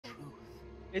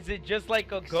Is it just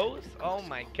like a ghost? Oh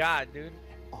my god, dude.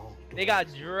 They got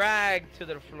dragged to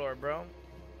the floor, bro.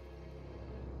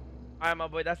 Alright, my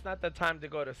boy, that's not the time to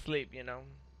go to sleep, you know.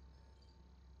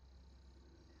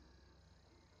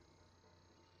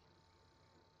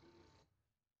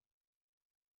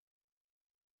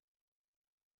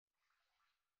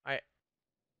 Alright.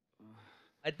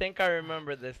 I think I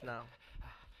remember this now.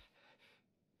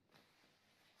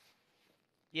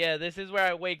 Yeah, this is where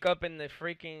I wake up in the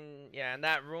freaking... Yeah, in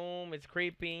that room. It's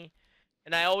creepy.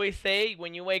 And I always say,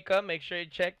 when you wake up, make sure you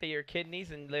check that your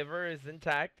kidneys and liver is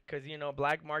intact. Because, you know,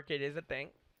 black market is a thing.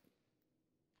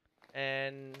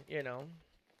 And, you know.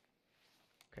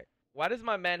 Okay. Why does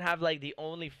my man have, like, the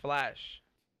only flash?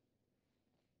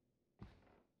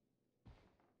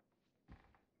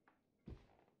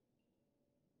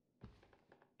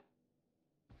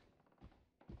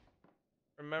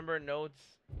 Remember notes.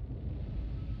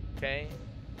 Okay.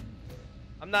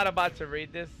 I'm not about to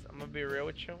read this. I'm gonna be real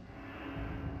with you.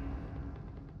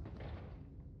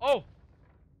 Oh!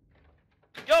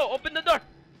 Yo, open the door!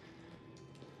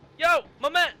 Yo, my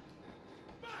man!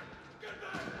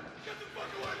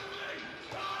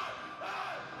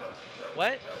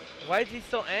 What? Why is he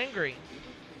so angry?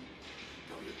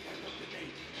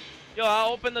 Yo,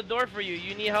 I'll open the door for you.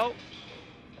 You need help?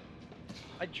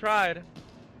 I tried.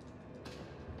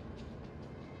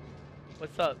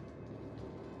 What's up?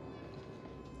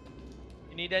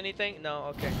 You need anything? No?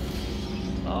 Okay.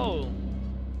 Oh.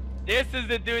 This is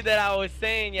the dude that I was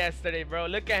saying yesterday, bro.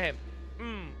 Look at him.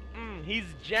 He's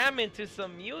jamming to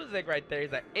some music right there.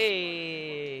 He's like,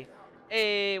 hey.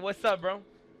 Hey, what's up, bro?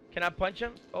 Can I punch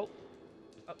him? Oh.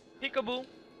 Peekaboo.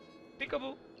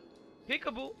 Peekaboo.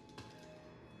 Peekaboo.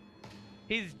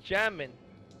 He's jamming.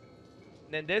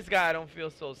 And then this guy, I don't feel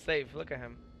so safe. Look at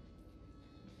him.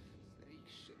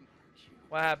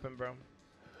 What happened, bro?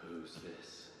 Who's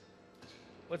this?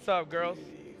 What's up, girls?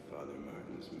 Father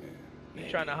Martin's man. You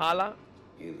trying to holla?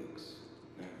 He looks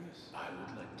nervous. I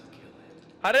would like to kill him.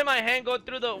 How did my hand go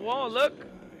through the wall? Look.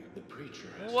 The preacher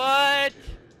has What?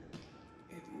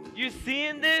 You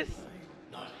seeing this?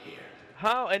 not here.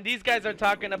 How? And these guys are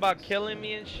talking about killing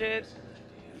me and shit.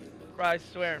 Bro, I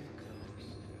swear.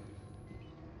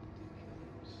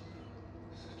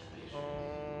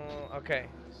 Oh, okay.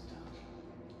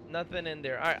 Nothing in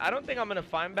there. Alright, I don't think I'm gonna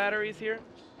find batteries here.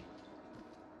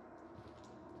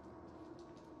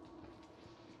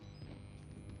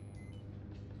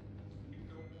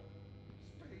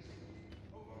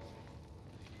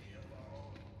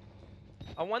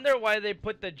 I wonder why they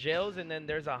put the jails and then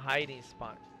there's a hiding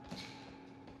spot.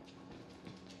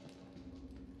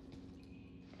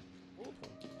 Ooh.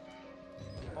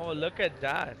 Oh, look at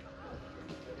that.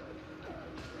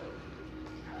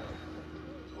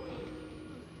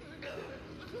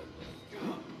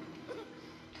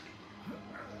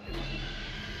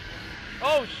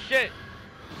 Oh shit!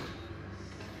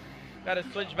 Gotta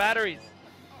switch batteries.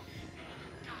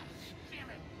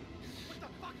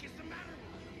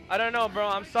 I don't know, bro.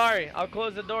 I'm sorry. I'll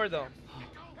close the door though.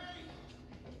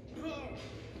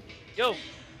 Yo,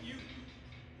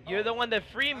 you're the one that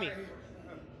freed me.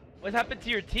 What happened to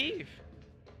your teeth?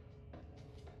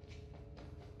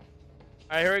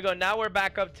 All right, here we go. Now we're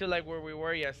back up to like where we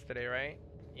were yesterday, right?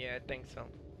 Yeah, I think so. All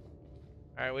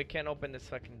right, we can't open this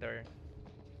fucking door.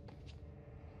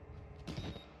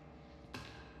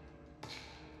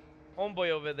 Homeboy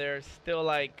over there is still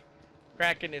like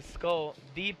cracking his skull.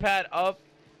 D-pad up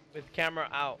with camera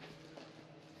out.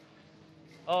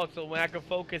 Oh, so when I can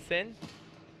focus in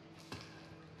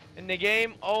the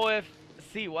game,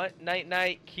 OFC, what? Night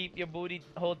night, keep your booty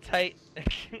hold tight.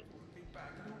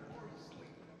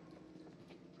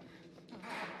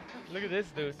 Look at this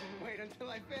dude. Wait until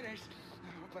I finish.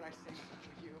 But I say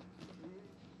for you.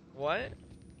 What?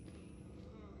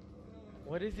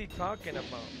 What is he talking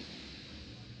about?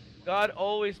 God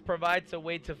always provides a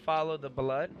way to follow the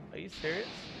blood. Are you serious?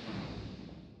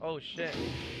 Oh shit.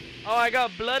 Oh, I got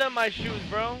blood on my shoes,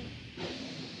 bro.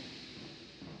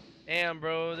 Damn,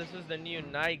 bro. This is the new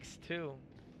Nikes too.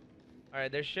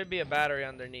 Alright, there should be a battery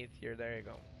underneath here. There you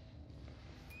go.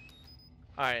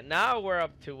 Alright, now we're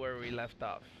up to where we left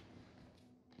off.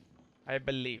 I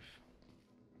believe.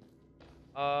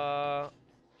 Can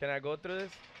I go through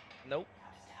this? Nope.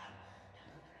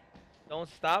 Don't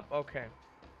stop? Okay.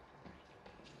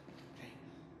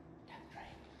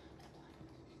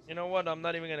 You know what? I'm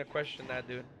not even gonna question that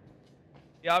dude.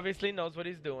 He obviously knows what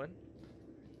he's doing.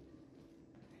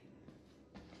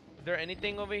 Is there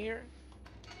anything over here?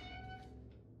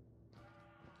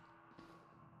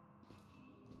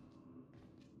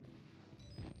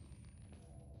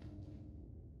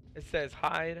 It says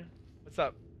hide. What's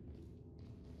up?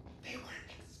 They weren't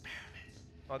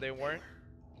Oh, they weren't?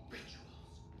 Rituals.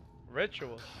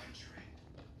 Rituals.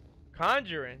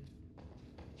 Conjuring. Conjuring.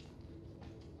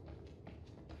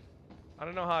 I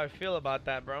don't know how I feel about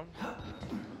that, bro.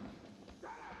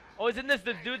 Oh, isn't this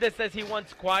the dude that says he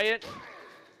wants quiet?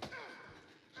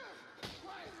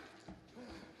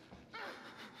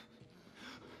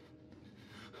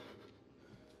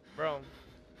 Bro.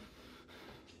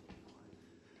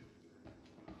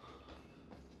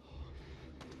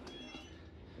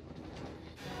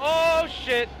 Oh,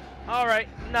 shit. Alright.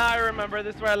 Now I remember.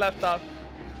 This is where I left off.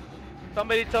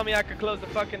 Somebody told me I could close the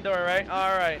fucking door, right?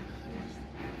 Alright.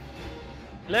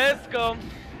 Let's go.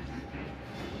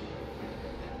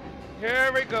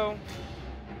 Here we go.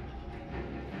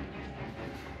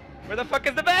 Where the fuck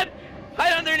is the bed?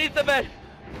 Hide underneath the bed.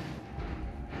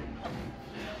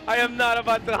 I am not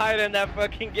about to hide in that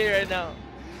fucking gate right now.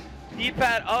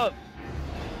 D-pad up.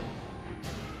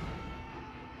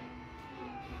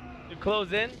 You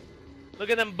close in. Look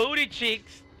at them booty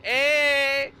cheeks.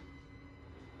 Hey.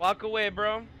 Walk away,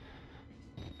 bro.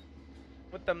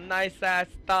 With them nice ass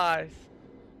thighs.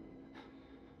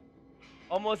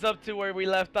 Almost up to where we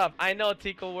left off. I know,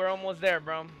 Tico, we're almost there,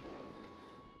 bro.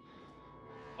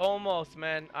 Almost,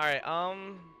 man. Alright,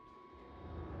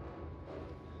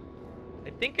 I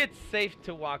think it's safe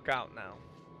to walk out now.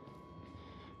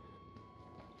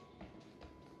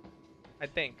 I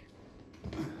think.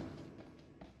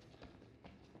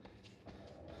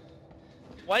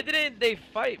 Why didn't they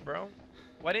fight, bro?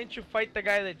 Why didn't you fight the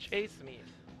guy that chased me?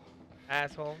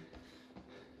 Asshole.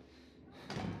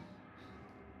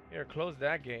 Here, close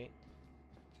that gate.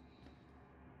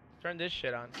 Turn this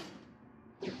shit on.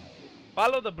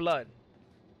 Follow the blood.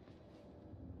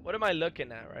 What am I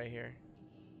looking at right here?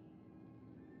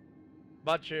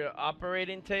 About your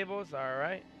operating tables?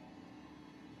 Alright.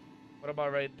 What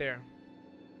about right there?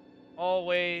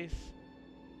 Always.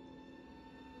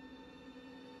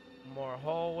 More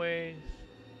hallways.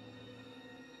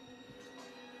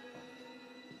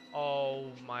 Oh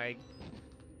my.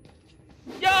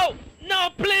 Yo! No,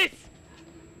 please!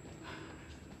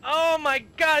 Oh my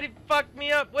god, he fucked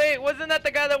me up. Wait, wasn't that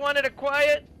the guy that wanted a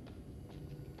quiet?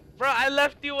 Bro, I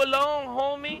left you alone,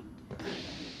 homie.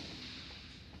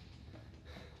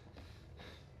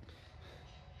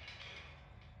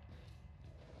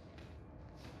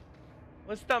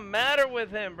 What's the matter with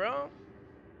him, bro?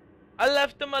 I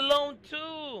left him alone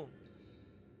too.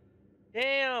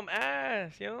 Damn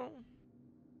ass, yo.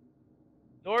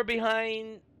 Door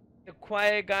behind the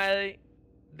quiet guy.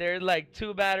 There's like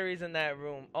 2 batteries in that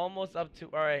room. Almost up to.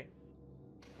 Alright.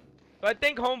 So I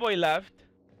think homeboy left.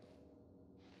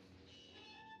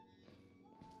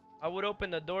 I would open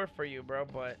the door for you, bro,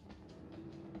 but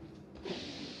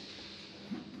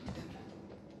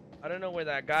I don't know where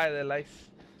that guy that likes.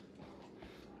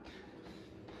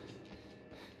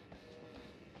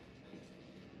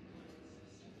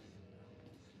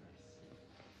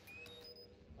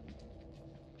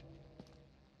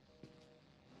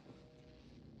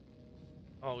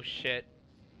 Oh shit.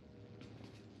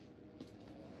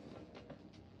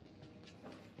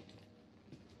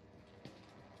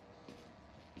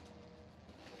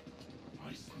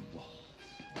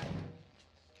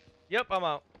 Yep, I'm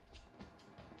out.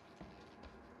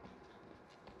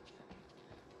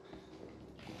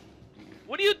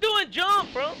 What are you doing?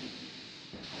 Jump, bro.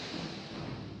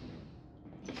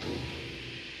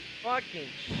 Fucking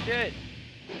shit.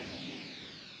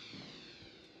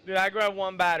 Dude, I grabbed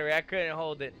 1 battery. I couldn't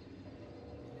hold it.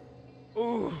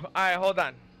 Ooh. Alright, hold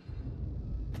on.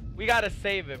 We gotta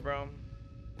save it, bro.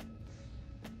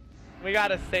 We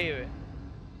gotta save it.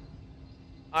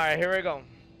 Alright, here we go.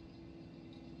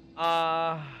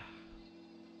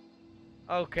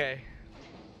 Okay.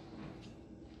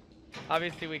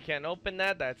 Obviously, we can't open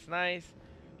that. That's nice.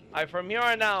 Alright, from here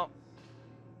on out.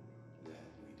 That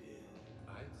we did.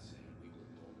 I'd say we were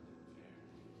bold and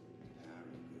fair.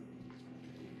 Arrogance,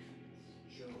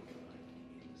 showing like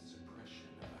in the suppression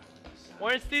of our desire.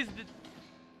 Where's these?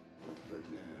 But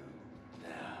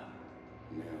now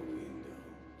we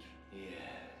indulge.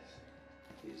 Yes,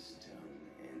 his tongue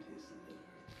and his liver,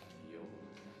 yours,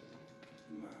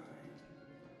 mine.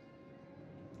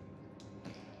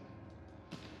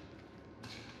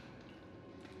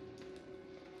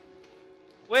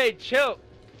 Wait, chill.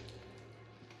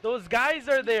 Those guys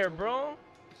are there, bro.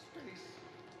 Space.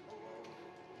 Alone.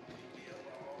 Leave me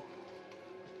alone.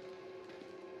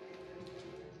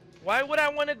 Why would I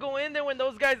want to go in there when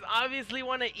those guys obviously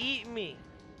want to eat me?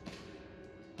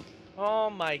 Oh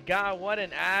my god, what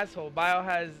an asshole. Bio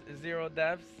has 0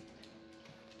 deaths.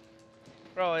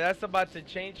 Bro, that's about to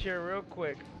change here real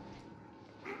quick.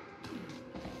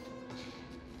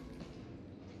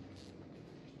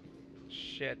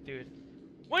 shit, dude.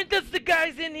 When does the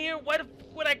guys in here? Why the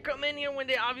fuck would I come in here when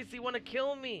they obviously want to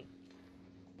kill me?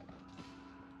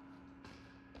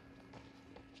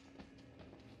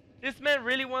 This man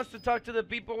really wants to talk to the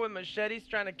people with machetes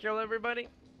trying to kill everybody?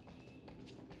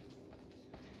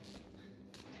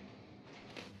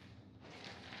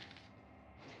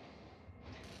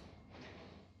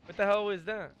 What the hell is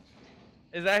that?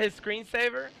 Is that his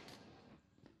screensaver?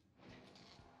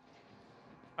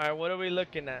 Alright, what are we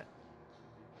looking at?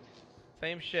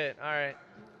 Same shit, alright.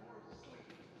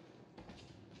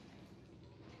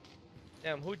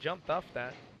 Damn, who jumped off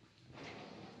that?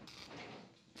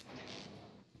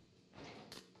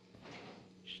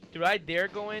 Do I dare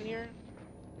go in here?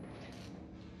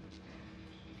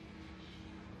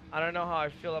 I don't know how I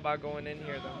feel about going in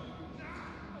here though.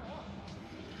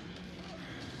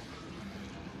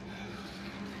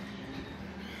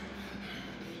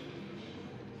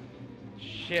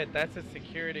 Shit, that's a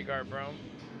security guard, bro.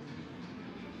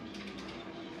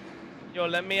 Yo,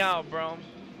 let me out, bro.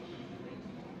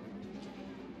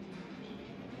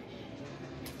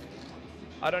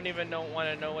 I don't even want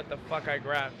to know what the fuck I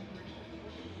grabbed.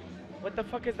 What the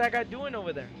fuck is that guy doing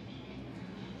over there?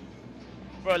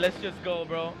 Bro, let's just go,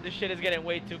 bro. This shit is getting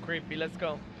way too creepy. Let's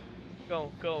go.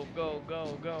 Go, go, go,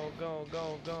 go, go, go,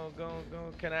 go, go, go,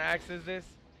 go. Can I access this?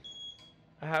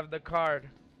 I have the card.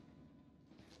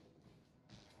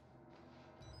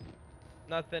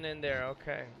 Nothing in there,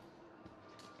 okay.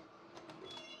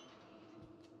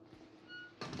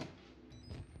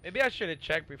 Maybe I should have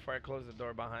checked before I closed the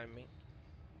door behind me.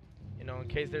 You know, in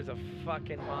case there's a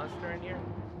fucking monster in here.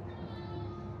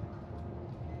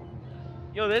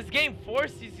 Yo, this game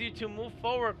forces you to move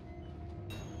forward.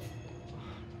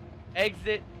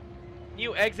 Exit.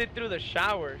 You exit through the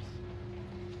showers.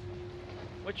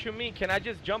 What you mean? Can I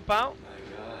just jump out? My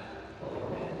God.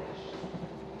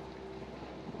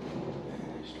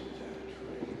 Vanished without a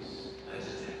trace. I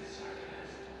detect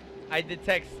sarcasm. I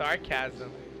detect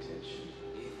sarcasm. Attention.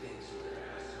 He thinks we're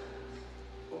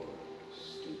assholes. Or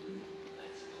stupid.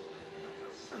 Let's pull him in.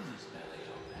 Set his belly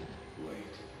open.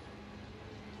 Wait.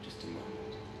 Just a moment.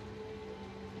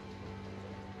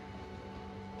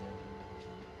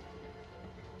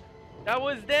 That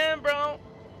was them, bro.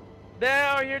 They're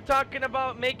out here talking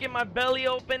about making my belly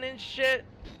open and shit.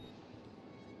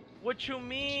 What you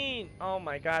mean? Oh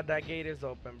my god, that gate is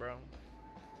open, bro.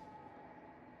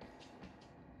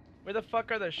 Where the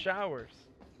fuck are the showers?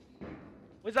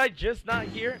 Was I just not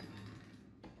here?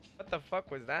 What the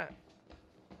fuck was that?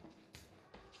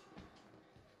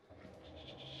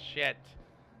 Shit.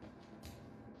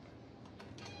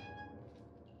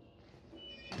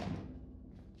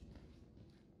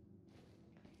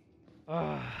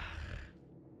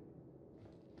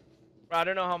 Bro, I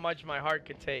don't know how much my heart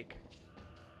could take.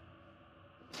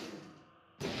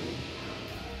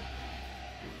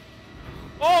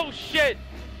 Oh shit!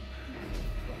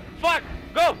 Fuck!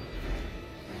 Go!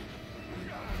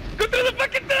 Go through the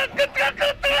fucking door! Go through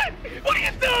it! What are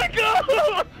you doing?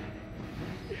 Go!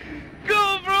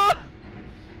 Go, bro!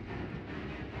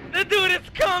 The dude is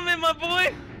coming, my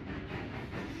boy!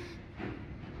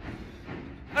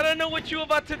 I don't know what you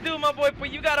about to do, my boy,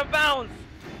 but you gotta bounce.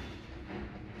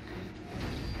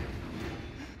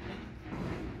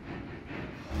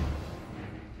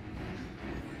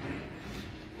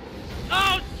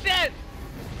 Oh, shit!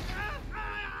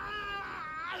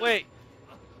 Wait,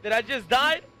 did I just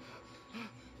die?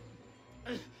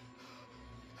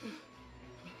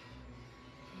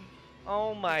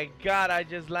 Oh my god, I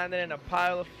just landed in a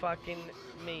pile of fucking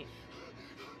meat.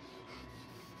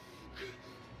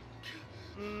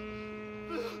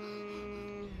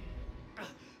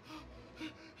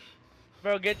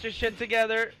 Bro, get your shit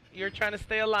together. You're trying to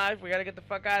stay alive. We gotta get the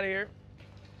fuck out of here.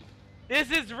 This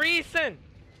is recent.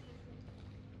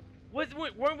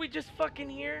 Weren't we just fucking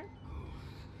here?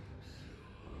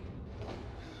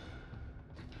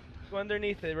 Go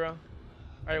underneath it, bro.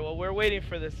 Alright, well, we're waiting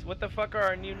for this. What the fuck are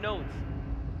our new notes?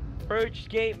 Purge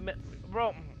game.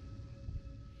 Bro.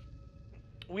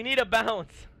 We need a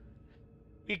bounce.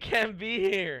 We can't be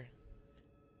here.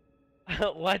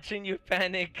 Watching you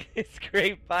panic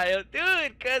scrape bio.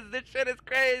 Dude, cuz this shit is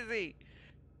crazy.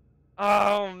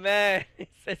 Oh, man. It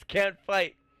says can't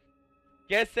fight.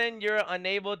 Guessing you're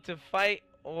unable to fight,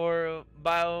 or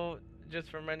bio just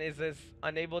from running. It says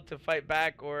unable to fight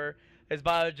back, or is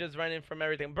bio just running from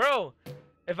everything. Bro,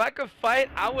 if I could fight,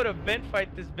 I would have been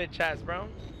fight this bitch ass, bro.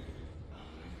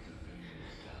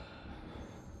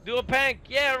 Do a pank.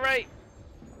 Yeah, right.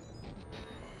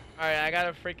 Alright, I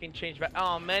gotta freaking change back.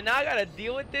 Oh man, now I gotta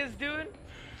deal with this dude.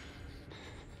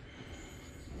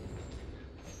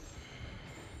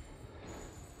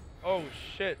 Oh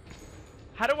shit.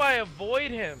 How do I avoid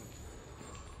him?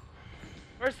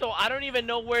 First of all, I don't even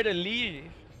know where to leave.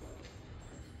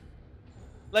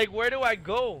 Like, where do I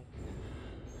go?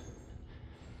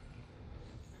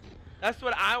 That's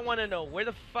what I want to know. Where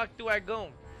the fuck do I go?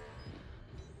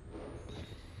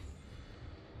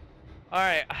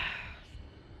 Alright.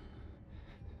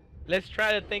 Let's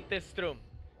try to think this through.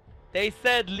 They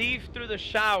said leave through the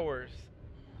showers.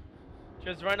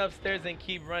 Just run upstairs and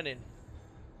keep running.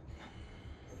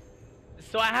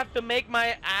 So I have to make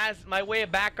my way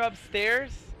back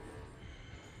upstairs?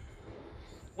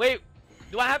 Wait,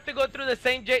 do I have to go through the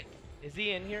same Is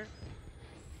he in here?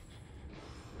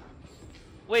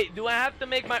 Wait, do I have to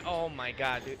make my... Oh my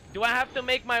god, dude. Do I have to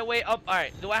make my way up?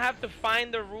 Alright, do I have to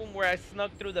find the room where I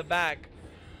snuck through the back?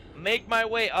 Make my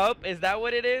way up? Is that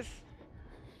what it is?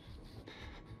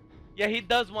 Yeah, he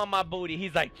does want my booty.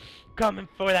 He's like, coming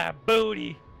for that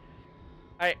booty.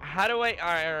 Alright, how do I...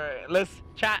 Alright, let's...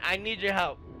 Chat, I need your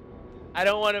help. I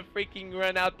don't want to freaking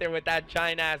run out there with that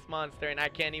giant-ass monster and I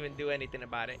can't even do anything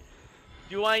about it.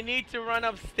 Do I need to run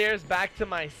upstairs back to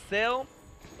my cell?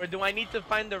 Or do I need to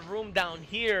find the room down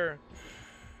here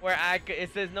where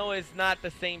it says no, it's not the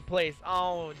same place?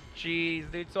 Oh,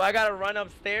 jeez, dude. So I gotta run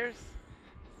upstairs?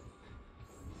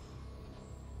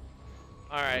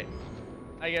 Alright.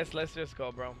 I guess let's just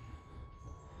go, bro.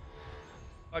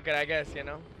 Fuck it, I guess, you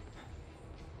know?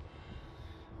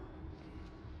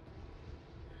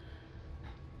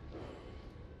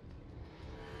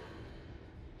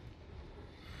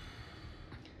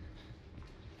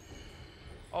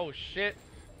 Oh, shit.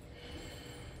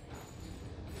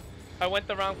 I went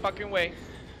the wrong fucking way.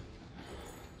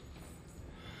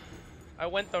 I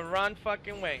went the wrong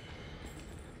fucking way.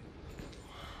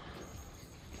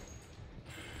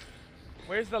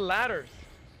 Where's the ladders?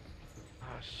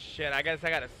 Oh shit, I guess I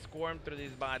gotta squirm through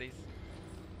these bodies.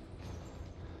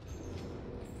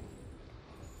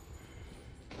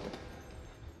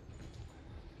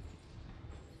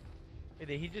 Hey,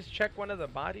 did he just check one of the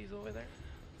bodies over there?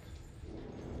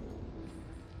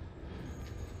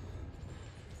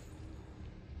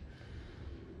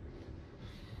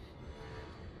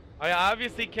 I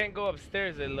obviously can't go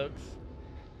upstairs, it looks.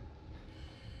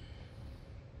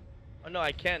 Oh no,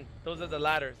 I can't. Those are the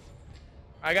ladders.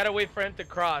 I gotta wait for him to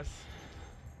cross.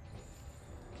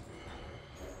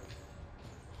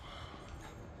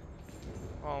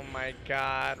 Oh my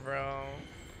god, bro.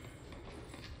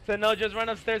 So no, just run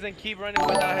upstairs and keep running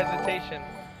without hesitation.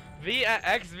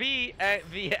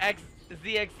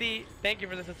 VXV@VXZXC, thank you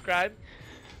for the subscribe.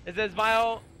 It says,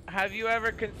 Bio, have you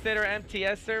ever considered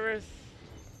MTS servers?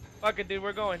 Fuck it, dude,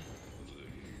 we're going.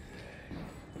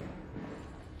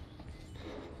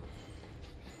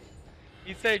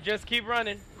 He said, just keep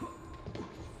running.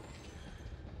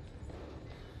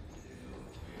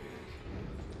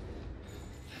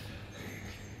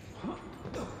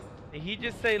 Did he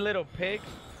just say little pig?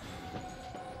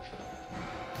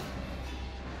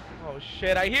 Oh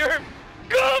shit, I hear him.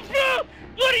 Go, bro!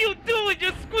 What are you doing?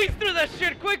 Just squeeze through that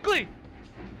shit quickly.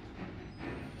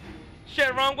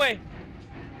 Shit, wrong way.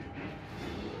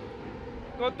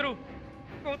 Go through.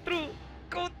 Go through.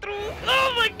 Go through.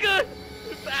 Oh my god.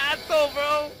 This asshole,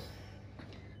 bro.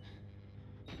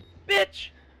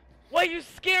 Bitch. Why you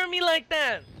scare me like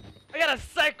that? I got a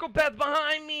psychopath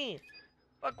behind me.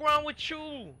 What's wrong with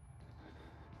you?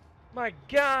 My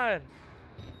god.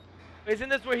 Isn't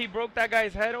this where he broke that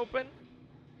guy's head open?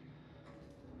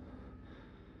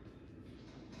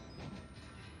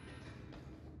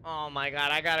 Oh my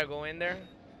god, I gotta go in there.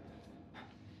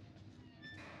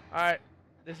 Alright.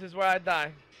 This is where I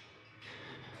die.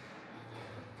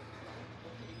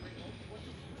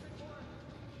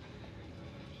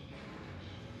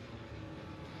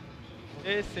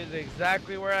 This is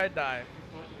exactly where I die.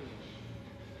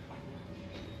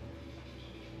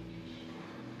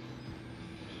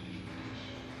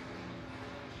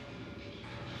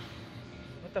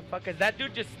 What the fuck? Is that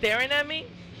dude just staring at me?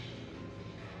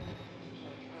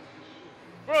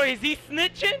 Bro, is he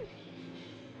snitching?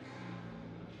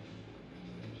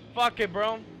 Fuck it,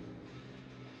 bro.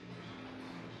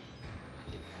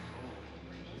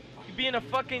 You being a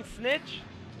fucking snitch?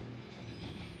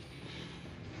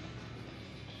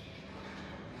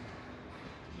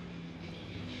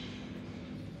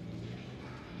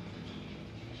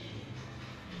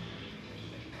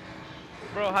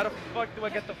 Bro, how the fuck do I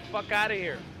get the fuck out of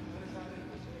here?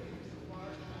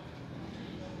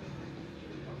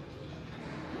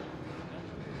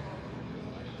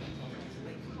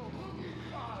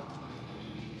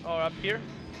 Oh, up here?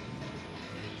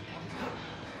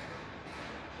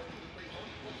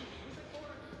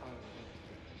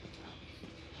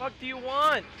 Fuck do you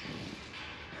want?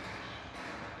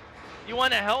 You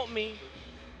want to help me?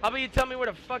 How about you tell me where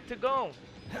the fuck to go?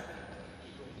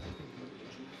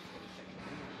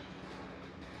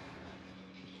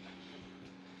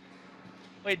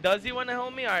 Wait, does he want to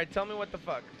help me? Alright, tell me what the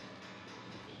fuck.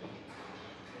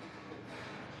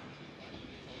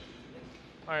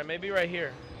 Alright, maybe right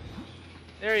here.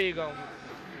 There you go.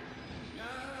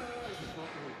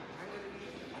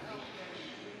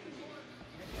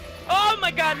 Oh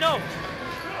my god, no!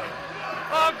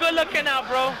 Oh, good looking out,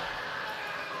 bro.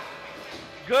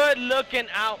 Good looking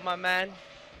out, my man.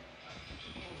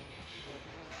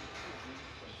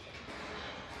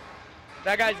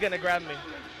 That guy's gonna grab me.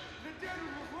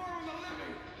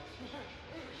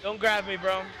 Don't grab me,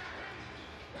 bro.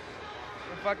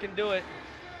 Don't fucking do it.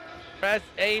 Press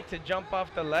A to jump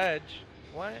off the ledge.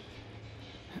 What?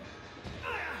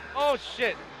 Oh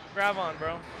shit. Grab on,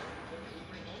 bro.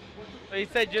 So he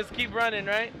said just keep running,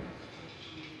 right?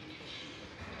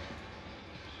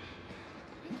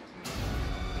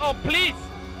 Oh, please.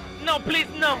 No, please,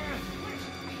 no.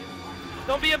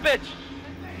 Don't be a bitch.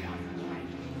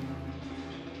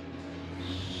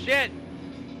 Shit.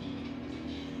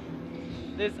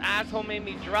 This asshole made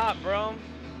me drop, bro.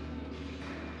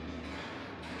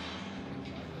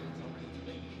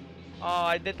 Oh,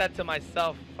 I did that to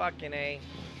myself. Fucking A.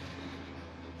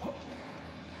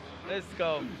 Let's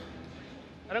go.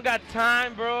 I don't got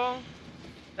time, bro.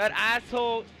 That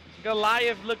asshole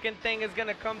Goliath looking thing is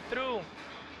gonna come through.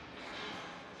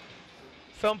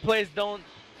 Some place don't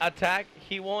attack.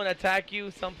 He won't attack you.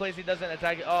 Some place he doesn't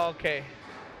attack you. Oh, okay.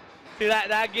 See,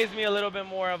 that gives me a little bit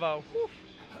more of a whew.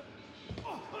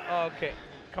 Oh, okay.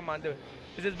 Come on, dude.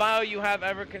 Is this bio you have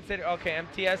ever considered? Okay,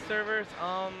 MTS servers.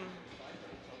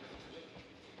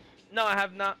 No, I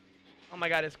have not. Oh my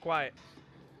god, it's quiet.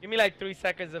 Give me like 3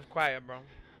 seconds of quiet, bro.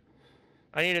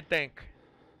 I need to think.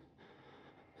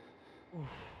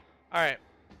 Alright.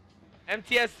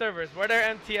 MTS servers. What are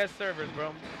MTS servers,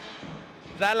 bro?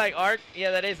 Is that like ARC?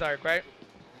 Yeah, that is ARC, right?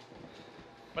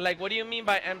 But like, what do you mean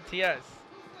by MTS?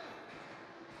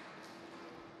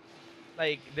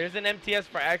 Like, there's an MTS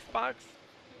for Xbox?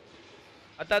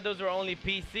 I thought those were only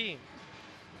PC.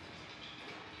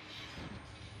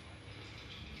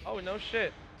 Oh, no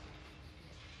shit.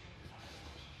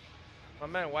 My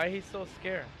man, why he's so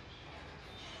scared?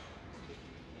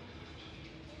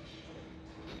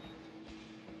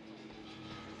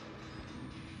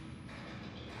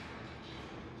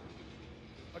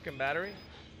 Fucking battery?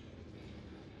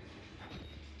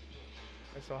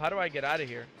 Okay, so how do I get out of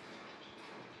here?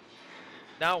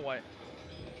 Now what?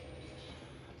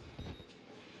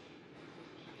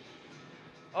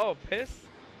 Oh, piss?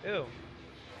 Ew.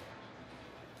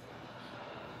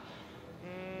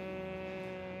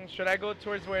 Should I go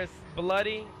towards where it's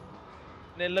bloody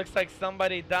and it looks like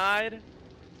somebody died?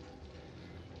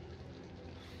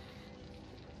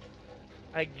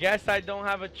 I guess I don't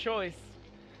have a choice.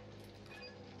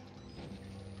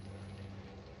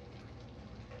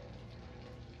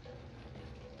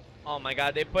 Oh my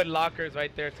god, they put lockers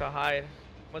right there to hide.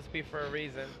 Must be for a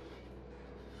reason.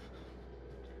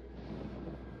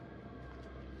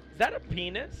 Is that a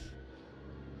penis?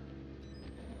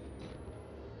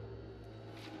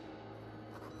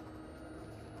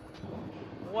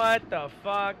 What the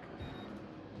fuck?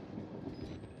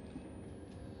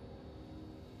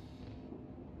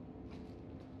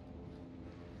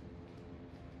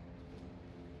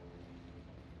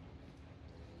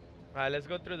 Alright, let's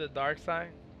go through the dark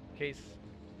side. In case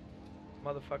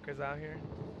motherfuckers out here.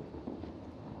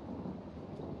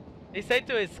 They say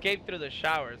to escape through the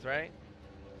showers, right?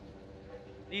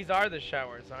 These are the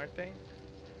showers, aren't they?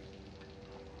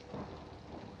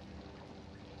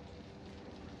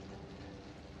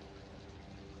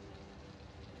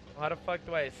 How the fuck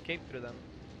do I escape through them?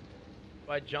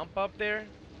 Do I jump up there?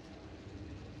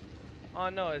 Oh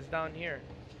no, it's down here.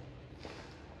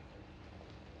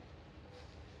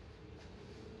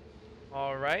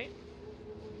 Alright.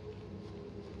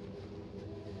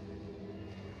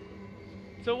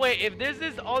 So wait, if this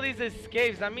is all these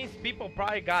escapes, that means people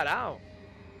probably got out.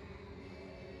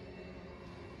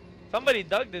 Somebody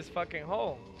dug this fucking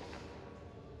hole.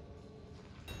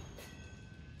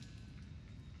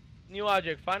 New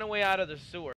object, find a way out of the sewer.